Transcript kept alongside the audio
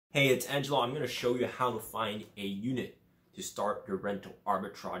Hey, it's Angelo. I'm going to show you how to find a unit to start your rental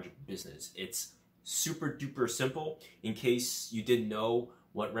arbitrage business. It's super duper simple. In case you didn't know,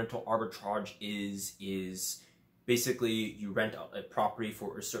 what rental arbitrage is basically you rent a property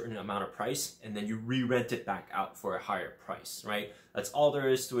for a certain amount of price and then you re-rent it back out for a higher price, right? That's all there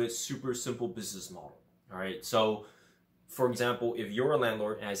is to it. Super simple business model. All right. So for example, if you're a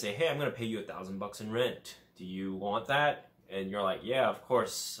landlord and I say, hey, I'm going to pay you $1,000 in rent. Do you want that? And you're like, yeah, of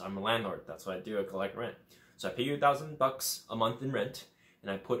course, I'm a landlord. That's what I do. I collect rent. So I pay you $1,000 a month in rent, and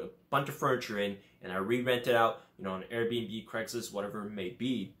I put a bunch of furniture in, and I re-rent it out, on Airbnb, Craigslist, whatever it may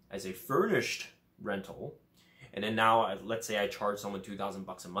be, as a furnished rental. And then now, let's say I charge someone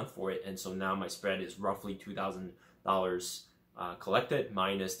 $2,000 a month for it, and so now my spread is roughly $2,000 collected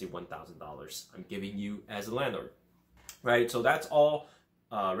minus the $1,000 I'm giving you as a landlord. Right? So that's all.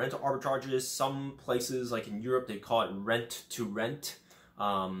 Rental arbitrages. Some places like in Europe they call it rent to rent,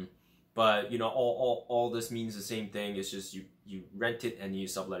 but all this means the same thing. It's just you rent it and you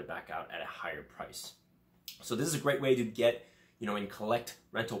sublet it back out at a higher price. So this is a great way to get and collect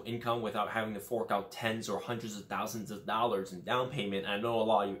rental income without having to fork out tens or hundreds of thousands of dollars in down payment. And I know a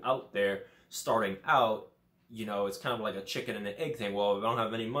lot of you out there starting out, it's kind of like a chicken and an egg thing. Well, if I don't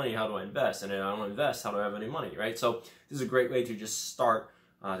have any money, how do I invest? And if I don't invest, how do I have any money, right? So this is a great way to just start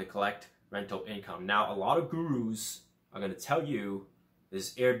to collect rental income. Now, a lot of gurus are going to tell you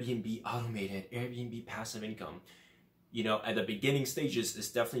this Airbnb automated, Airbnb passive income. At the beginning stages,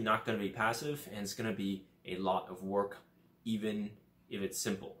 it's definitely not going to be passive, and it's going to be a lot of work, even if it's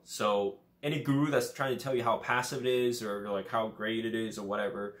simple. So any guru that's trying to tell you how passive it is or like how great it is or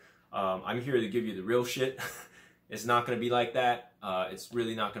whatever, I'm here to give you the real shit. It's not going to be like that. It's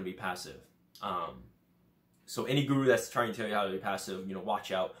really not going to be passive. So any guru that's trying to tell you how to be passive,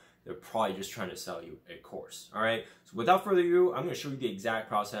 watch out. They're probably just trying to sell you a course. All right. So without further ado, I'm going to show you the exact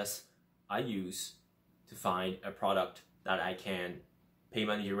process I use to find a product that I can pay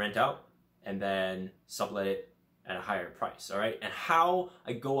money to rent out and then sublet it at a higher price. All right. And how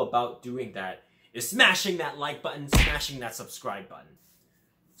I go about doing that is smashing that like button, smashing that subscribe button.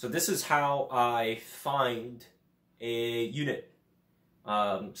 So this is how I find a unit.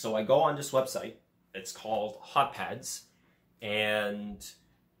 So I go on this website. It's called HotPads, and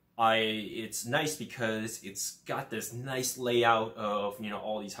it's nice because it's got this nice layout of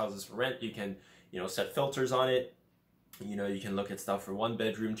all these houses for rent. You can set filters on it. You can look at stuff for 1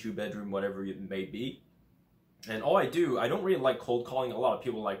 bedroom, 2 bedroom, whatever it may be. And all I don't really like cold calling. A lot of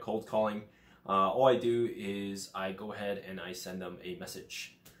people like cold calling. All I do is I go ahead and I send them a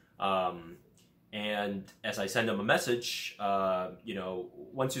message. And as I send them a message,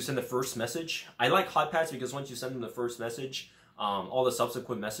 once you send the first message, I like HotPads because once you send them the first message, all the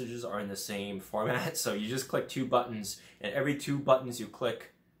subsequent messages are in the same format. So you just click 2 buttons, and every 2 buttons you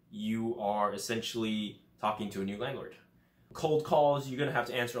click, you are essentially talking to a new landlord. Cold calls, you're gonna have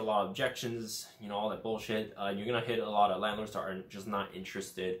to answer a lot of objections, all that bullshit. You're gonna hit a lot of landlords that are just not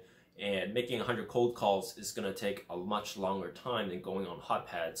interested. And making 100 cold calls is going to take a much longer time than going on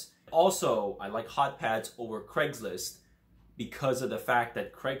HotPads. Also, I like HotPads over Craigslist because of the fact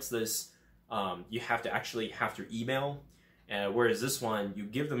that Craigslist, you have to actually have their email. Whereas this one, you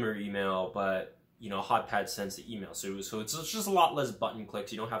give them your email, but HotPads sends the email. So it's just a lot less button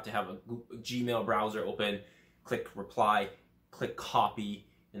clicks. You don't have to have a Gmail browser open, click reply, click copy,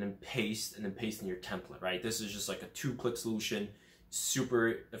 and then paste in your template, right? This is just like a 2-click solution.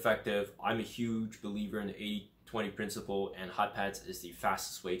 Super effective. I'm a huge believer in the 80-20 principle, and HotPads is the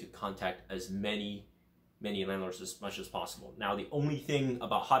fastest way to contact as many landlords as much as possible. Now, the only thing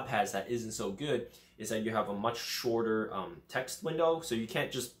about HotPads that isn't so good is that you have a much shorter text window, so you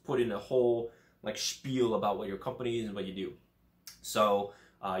can't just put in a whole spiel about what your company is and what you do. So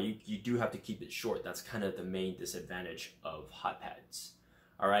you do have to keep it short. That's kind of the main disadvantage of HotPads.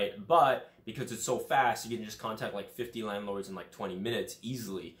 All right, but because it's so fast, you can just contact 50 landlords in 20 minutes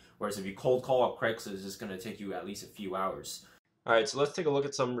easily. Whereas if you cold call up Craigslist, it's going to take you at least a few hours. All right, so let's take a look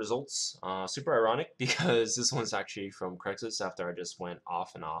at some results. Super ironic because this one's actually from Craigslist after I just went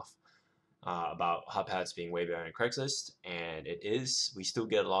off and off about HotPads being way better than Craigslist, and it is. We still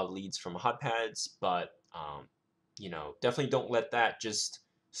get a lot of leads from HotPads, but definitely don't let that just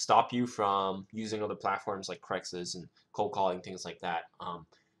stop you from using other platforms like Craigslist and cold calling, things like that.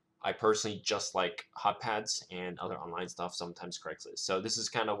 I personally just like HotPads and other online stuff, sometimes Craigslist. So this is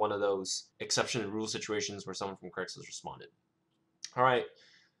kind of one of those exception to rule situations where someone from Craigslist responded. All right,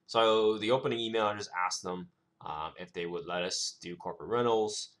 so the opening email, I just asked them if they would let us do corporate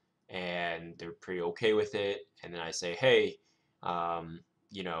rentals, and they're pretty okay with it. And then I say, hey,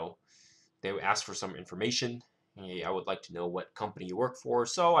 they would ask for some information, hey, I would like to know what company you work for.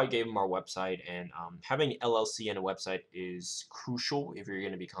 So I gave them our website, and having LLC and a website is crucial if you're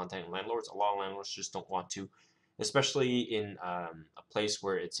going to be contacting landlords. A lot of landlords just don't want to, especially in a place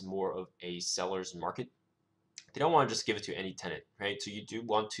where it's more of a seller's market. They don't want to just give it to any tenant, right? So you do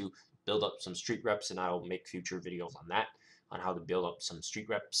want to build up some street reps, and I'll make future videos on that, on how to build up some street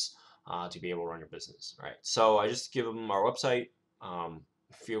reps to be able to run your business, right? So I just give them our website.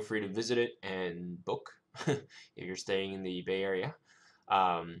 Feel free to visit it and book if you're staying in the Bay Area,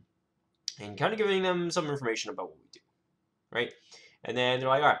 um, and kind of giving them some information about what we do, right? And then they're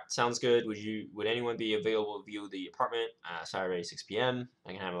like, all right, sounds good. Would anyone be available to view the apartment Saturday 6 p.m.?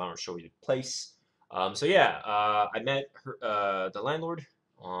 I can have a landlord show you the place. So yeah, I met the landlord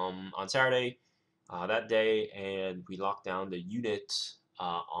on Saturday that day, and we locked down the unit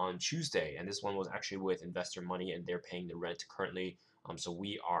on Tuesday. And this one was actually with investor money, and they're paying the rent currently. So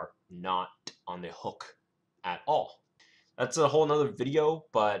we are not on the hook at all. That's a whole nother video,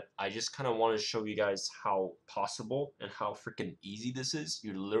 but I just kind of want to show you guys how possible and how freaking easy this is.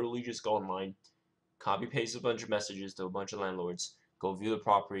 You literally just go online, copy paste a bunch of messages to a bunch of landlords, go view the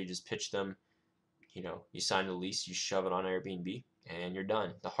property, just pitch them, you sign the lease, you shove it on Airbnb, and you're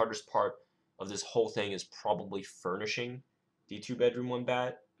done. The hardest part of this whole thing is probably furnishing the 2-bedroom, 1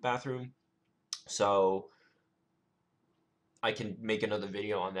 bathroom. So I can make another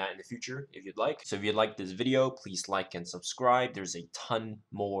video on that in the future if you'd like. So if you'd like this video, please like and subscribe. There's a ton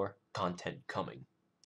more content coming.